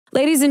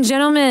Ladies and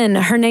gentlemen,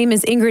 her name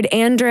is Ingrid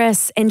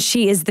Andress, and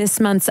she is this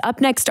month's Up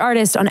Next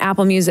artist on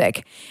Apple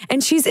Music.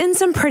 And she's in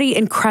some pretty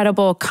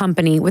incredible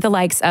company with the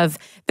likes of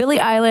Billie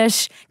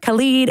Eilish,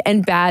 Khalid,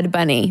 and Bad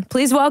Bunny.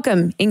 Please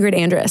welcome Ingrid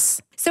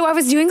Andress. So I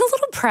was doing a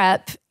little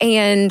prep,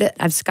 and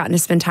I've just gotten to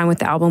spend time with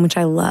the album, which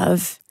I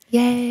love.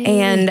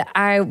 Yay.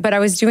 But I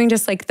was doing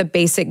just like the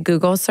basic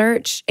Google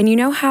search. And you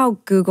know how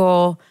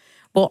Google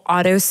will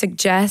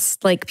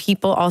auto-suggest, like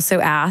people also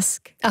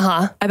ask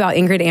about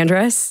Ingrid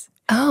Andress?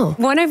 Oh.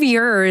 One of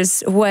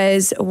yours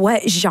was,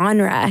 what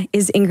genre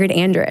is Ingrid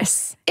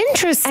Andress?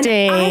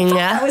 Interesting. And I thought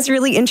that was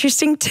really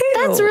interesting too.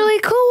 That's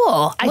really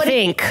cool, I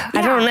think. Yeah.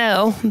 I don't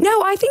know.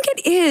 No, I think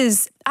it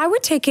is. I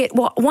would take it,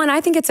 well, one, I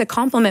think it's a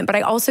compliment, but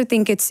I also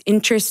think it's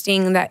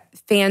interesting that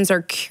fans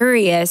are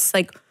curious,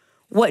 like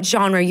what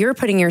genre you're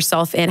putting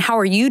yourself in. How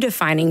are you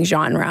defining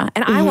genre?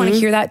 And I want to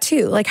hear that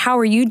too. Like, how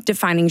are you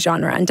defining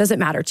genre? And does it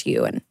matter to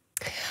you? And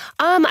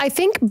I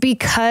think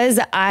because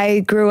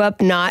I grew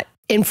up not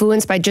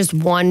influenced by just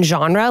one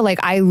genre. Like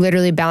I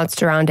literally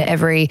bounced around to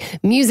every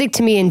music.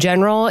 To me in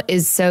general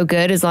is so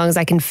good as long as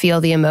I can feel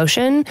the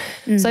emotion.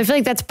 So I feel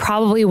like that's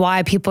probably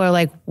why people are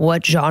like,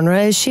 what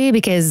genre is she?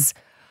 Because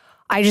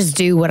I just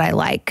do what I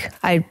like.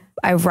 I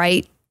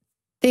write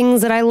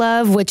things that I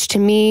love, which to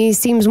me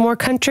seems more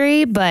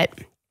country, but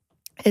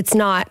it's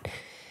not.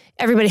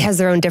 Everybody has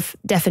their own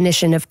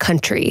definition of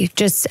country,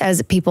 just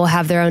as people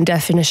have their own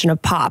definition of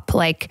pop.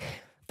 Like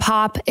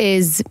pop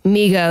is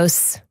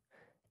Migos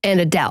and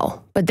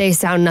Adele, but they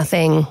sound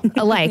nothing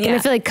alike. And I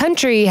feel like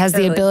country has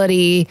the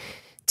ability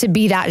to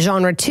be that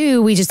genre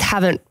too. We just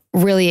haven't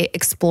really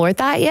explored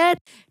that yet.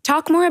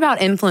 Talk more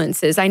about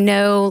influences. I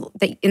know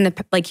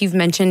that like you've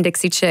mentioned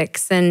Dixie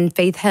Chicks and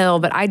Faith Hill,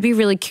 but I'd be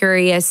really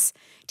curious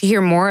to hear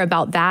more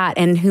about that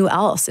and who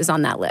else is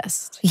on that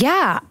list.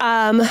 Yeah.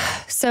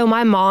 So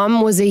my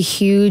mom was a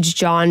huge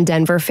John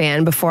Denver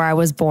fan before I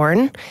was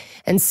born.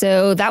 And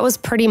so that was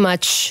pretty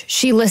much,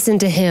 she listened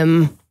to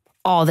him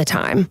all the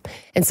time.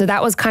 And so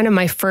that was kind of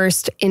my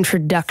first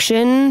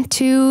introduction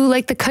to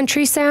like the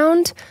country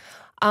sound,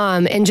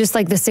 and just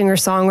like the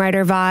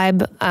singer-songwriter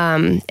vibe.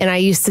 And I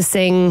used to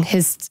sing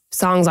his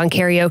songs on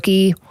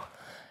karaoke,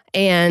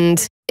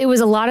 and it was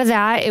a lot of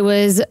that. It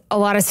was a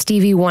lot of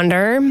Stevie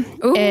Wonder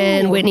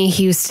and Whitney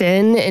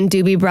Houston and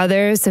Doobie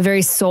Brothers. So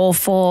very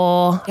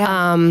soulful,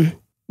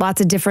 lots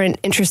of different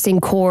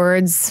interesting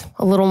chords,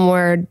 a little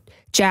more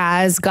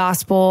jazz,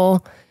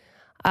 gospel.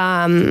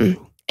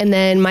 And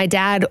then my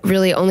dad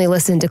really only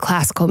listened to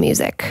classical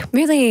music.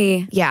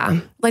 Really?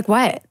 Yeah. Like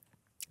what?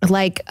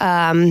 Like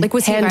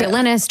was he a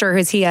violinist or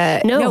is he a...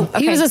 No,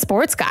 he was a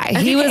sports guy.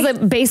 Okay. He was a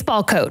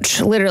baseball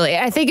coach, literally.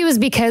 I think it was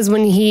because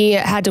when he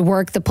had to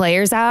work the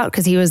players out,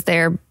 because he was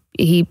there,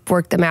 he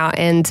worked them out,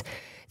 and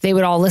they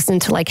would all listen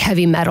to like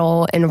heavy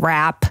metal and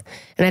rap.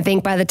 And I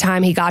think by the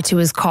time he got to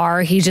his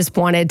car, he just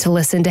wanted to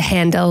listen to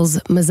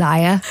Handel's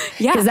Messiah.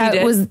 Yeah, because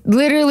that was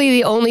literally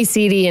the only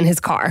CD in his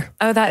car.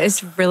 Oh,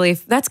 that's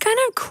kind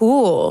of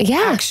cool.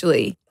 Yeah.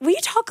 Actually. Will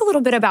you talk a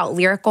little bit about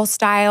lyrical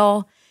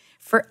style?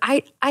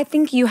 I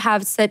think you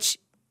have such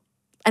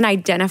an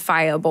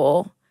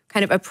identifiable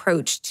kind of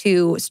approach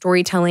to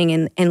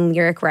storytelling and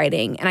lyric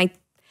writing. And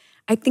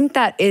I think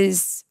that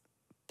is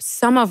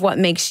some of what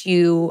makes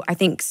you, I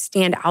think,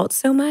 stand out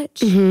so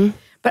much.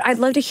 But I'd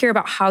love to hear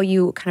about how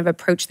you kind of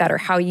approach that or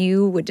how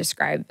you would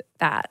describe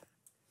that.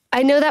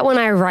 I know that when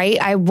I write,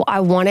 I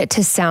want it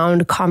to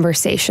sound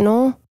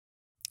conversational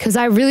because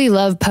I really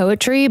love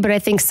poetry, but I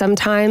think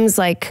sometimes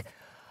like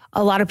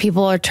a lot of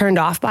people are turned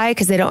off by it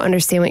because they don't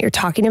understand what you're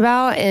talking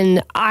about.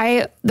 And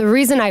the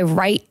reason I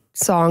write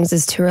songs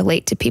is to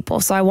relate to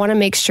people. So I want to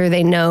make sure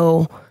they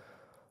know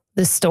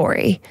the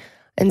story.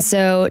 And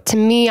so to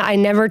me, I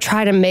never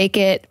try to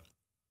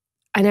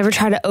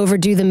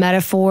overdo the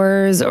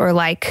metaphors or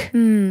like,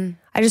 I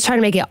just try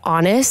to make it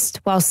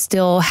honest while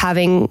still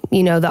having,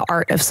 the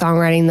art of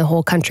songwriting, the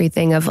whole country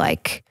thing of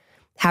like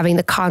having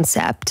the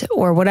concept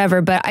or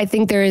whatever. But I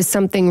think there is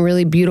something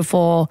really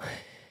beautiful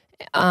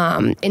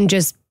in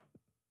just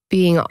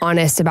being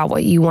honest about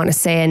what you want to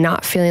say and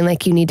not feeling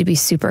like you need to be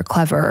super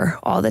clever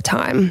all the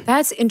time.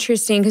 That's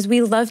interesting because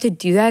we love to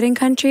do that in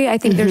country. I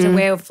think there's a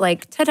way of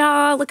like,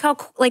 ta-da, look how,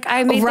 like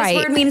I made this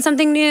word mean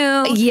something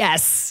new.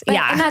 Yes.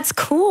 And that's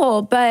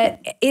cool. But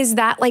is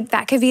that like,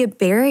 that could be a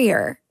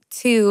barrier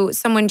to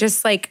someone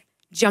just like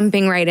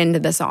jumping right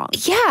into the song?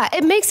 Yeah,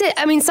 it makes it,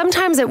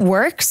 sometimes it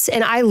works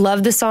and I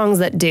love the songs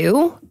that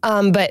do.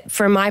 But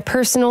for my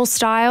personal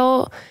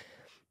style,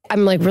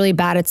 I'm like really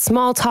bad at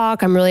small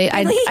talk.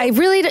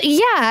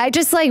 I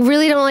just like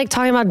really don't like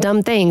talking about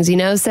dumb things,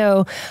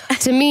 So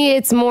to me,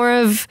 it's more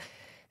of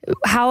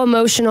how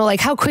emotional, like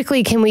how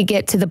quickly can we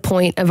get to the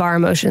point of our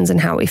emotions and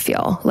how we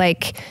feel?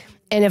 Like,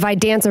 and if I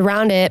dance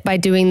around it by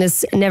doing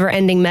this never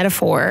ending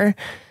metaphor,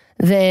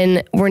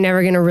 then we're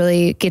never going to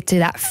really get to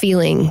that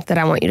feeling that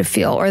I want you to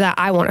feel or that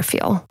I want to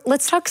feel.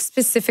 Let's talk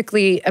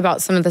specifically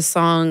about some of the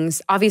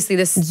songs. Obviously,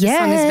 this song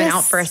has been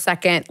out for a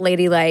second.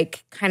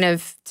 Ladylike, kind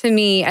of, to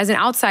me, as an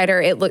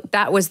outsider,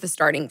 that was the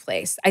starting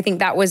place. I think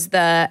that was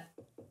the,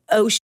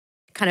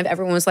 kind of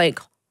everyone was like,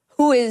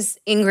 who is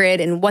Ingrid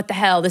and what the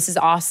hell, this is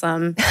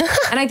awesome.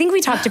 And I think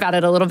we talked about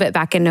it a little bit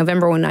back in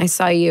November when I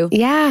saw you.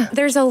 Yeah.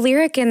 There's a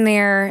lyric in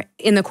there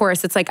in the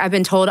chorus. It's like, I've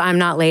been told I'm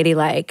not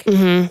ladylike,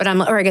 but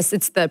or I guess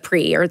it's the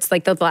or it's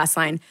like the last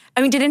line.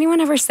 I mean, did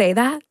anyone ever say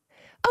that?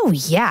 Oh,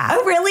 yeah.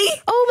 Oh,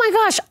 really? Oh my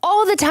gosh,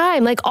 all the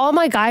time. Like all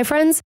my guy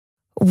friends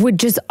would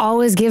just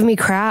always give me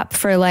crap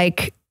for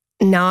like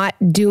not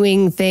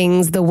doing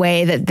things the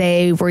way that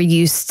they were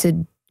used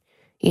to,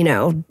 you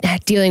know,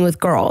 dealing with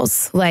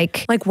girls.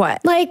 Like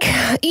what? Like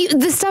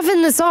the stuff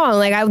in the song.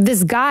 Like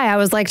this guy, I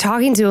was like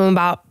talking to him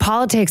about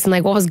politics and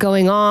like what was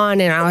going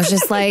on. And I was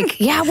just like,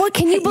 yeah, what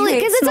can you believe?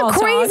 Because it's a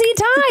crazy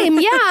time.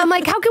 Yeah. I'm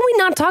like, how can we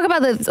not talk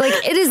about this? Like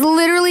it is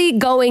literally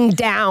going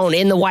down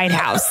in the White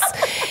House.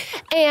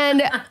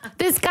 And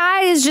this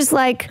guy is just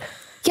like,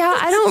 yeah,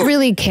 I don't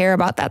really care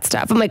about that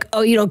stuff. I'm like,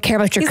 oh, you don't care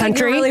about your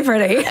country? Like, you're really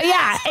pretty.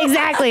 Yeah,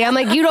 exactly. I'm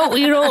like, you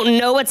don't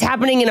know what's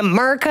happening in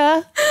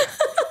America?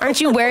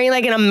 Aren't you wearing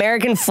like an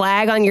American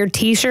flag on your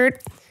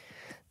t-shirt?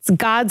 It's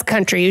God's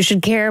country. You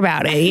should care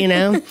about it, you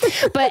know?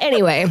 But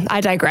anyway,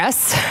 I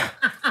digress.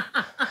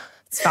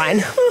 It's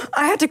fine.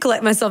 I had to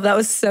collect myself. That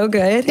was so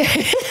good.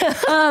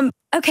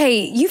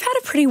 Okay, you've had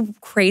a pretty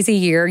crazy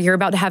year. You're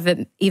about to have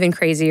an even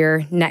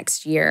crazier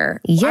next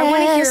year. Yes. I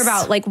want to hear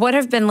about like what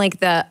have been like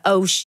the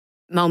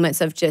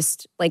moments of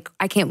just like,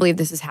 I can't believe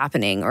this is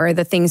happening, or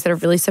the things that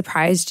have really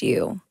surprised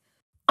you.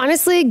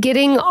 Honestly,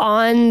 getting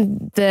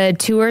on the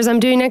tours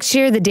I'm doing next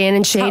year, the Dan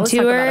and Shay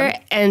tour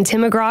and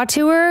Tim McGraw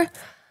tour,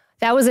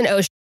 that was an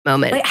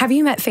moment. Like, have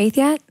you met Faith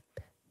yet?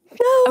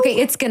 No. Okay,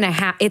 it's gotta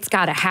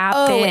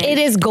happen. Oh, it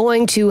is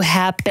going to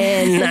happen.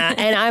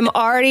 And I'm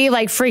already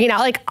like freaking out.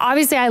 Like,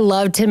 obviously I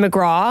love Tim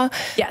McGraw.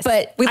 Yes,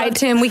 but we love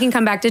Tim. We can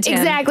come back to Tim.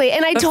 Exactly.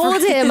 And I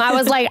told him, I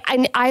was like,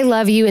 I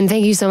love you and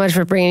thank you so much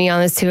for bringing me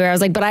on this tour. I was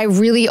like, but I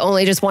really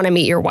only just want to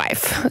meet your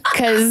wife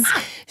because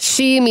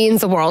she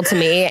means the world to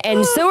me.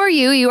 And so are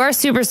you. You are a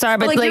superstar,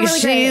 but like really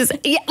she's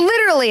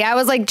literally, I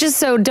was like, just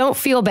so don't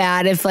feel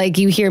bad if like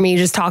you hear me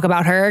just talk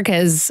about her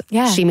because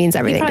she means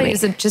everything to me.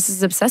 He's just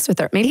as obsessed with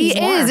her. Maybe he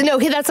is. No,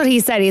 that's what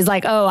he said. He's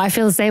like, oh, I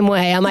feel the same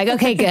way. I'm like,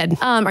 okay, good.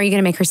 Are you going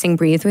to make her sing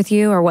Breathe with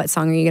you? Or what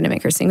song are you going to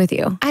make her sing with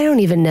you? I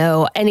don't even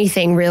know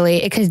anything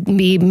really. It could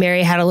be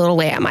Mary Had a Little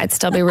Lamb. I'd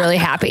still be really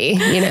happy,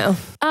 you know?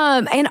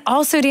 And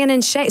also Dan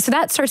and Shay. So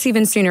that starts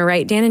even sooner,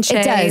 right? Dan and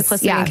Shay, it does,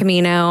 plus Dan and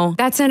Camino.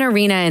 That's an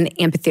arena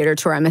and amphitheater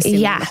tour, I'm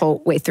assuming, the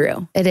whole way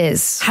through. It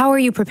is. How are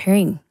you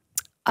preparing?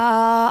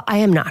 I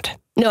am not.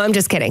 No, I'm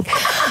just kidding.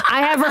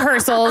 I have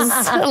rehearsals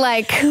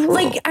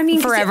I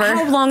mean, forever.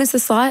 How long is the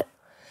slot?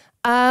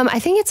 I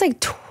think it's like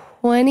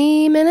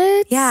 20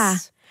 minutes. Yeah.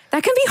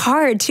 That can be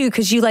hard too,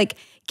 because you like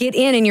get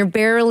in and you're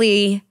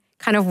barely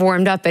kind of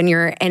warmed up and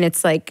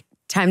it's like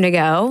time to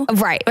go.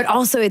 Right. But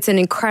also it's an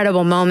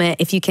incredible moment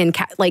if you can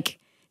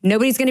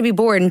nobody's going to be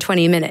bored in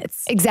 20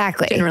 minutes.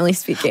 Exactly. Generally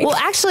speaking. Well,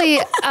 actually,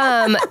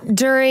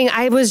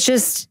 I was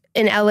just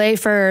in LA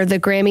for the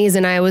Grammys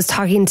and I was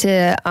talking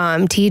to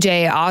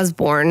TJ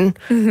Osborne.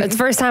 It's the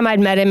first time I'd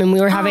met him and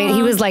we were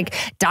he was like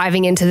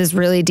diving into this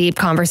really deep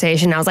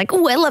conversation. I was like,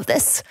 oh, I love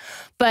this.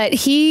 But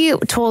he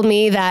told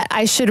me that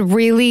I should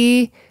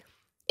really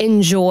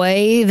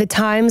enjoy the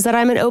times that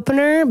I'm an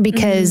opener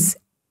because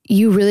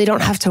you really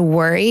don't have to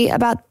worry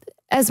about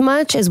as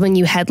much as when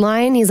you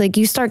headline. He's like,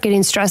 you start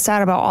getting stressed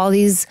out about all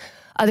these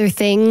other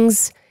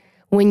things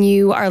when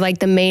you are like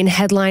the main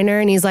headliner.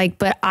 And he's like,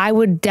 but I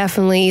would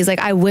definitely, he's like,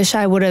 I wish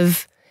I would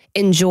have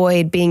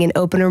enjoyed being an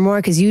opener more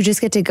because you just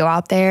get to go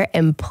out there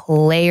and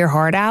play your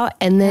heart out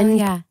and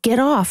then get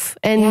off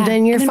and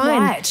then you're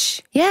fine.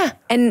 Watch. Yeah.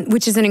 And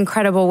which is an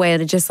incredible way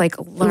to just like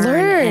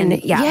learn.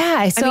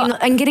 And, So, I mean,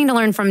 and getting to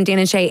learn from Dan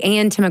and Shay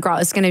and Tim McGraw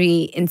is going to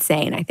be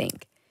insane, I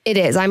think. It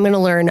is. I'm going to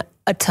learn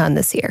a ton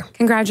this year.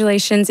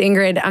 Congratulations,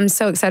 Ingrid. I'm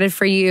so excited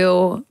for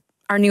you,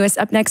 our newest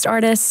Up Next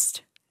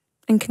artist.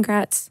 And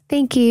congrats.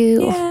 Thank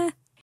you. Yeah.